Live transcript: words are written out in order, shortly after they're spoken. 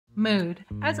Mood.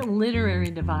 As a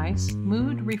literary device,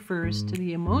 mood refers to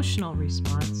the emotional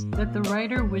response that the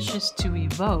writer wishes to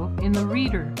evoke in the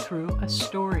reader through a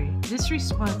story. This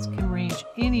response can range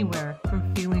anywhere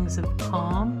from feelings of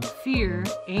calm, fear,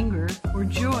 anger, or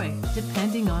joy,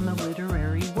 depending on the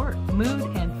literary work.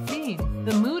 Mood and theme.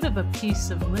 The mood of a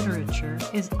piece of literature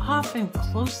is often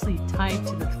closely tied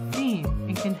to the theme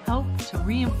and can help to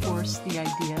reinforce the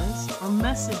ideas or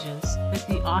messages that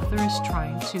the author is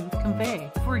trying to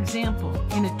convey. For example,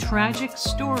 in a tragic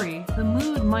story, the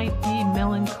mood might be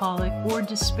melancholic or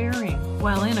despairing,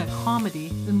 while in a comedy,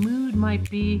 the mood might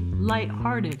be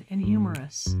lighthearted and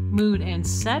humorous. Mood and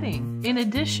setting. In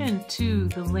addition to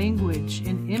the language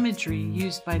and imagery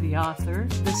used by the author,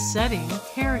 the setting,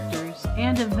 characters,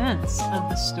 and events of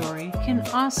the story can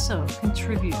also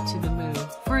contribute to the mood.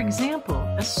 For example,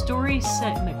 a story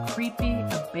set in a creepy,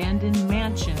 abandoned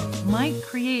mansion might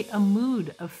create a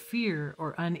mood of fear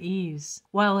or unease,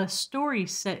 while a story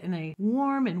set in a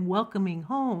warm and welcoming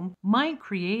home might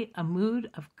create a mood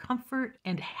of comfort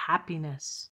and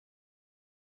happiness.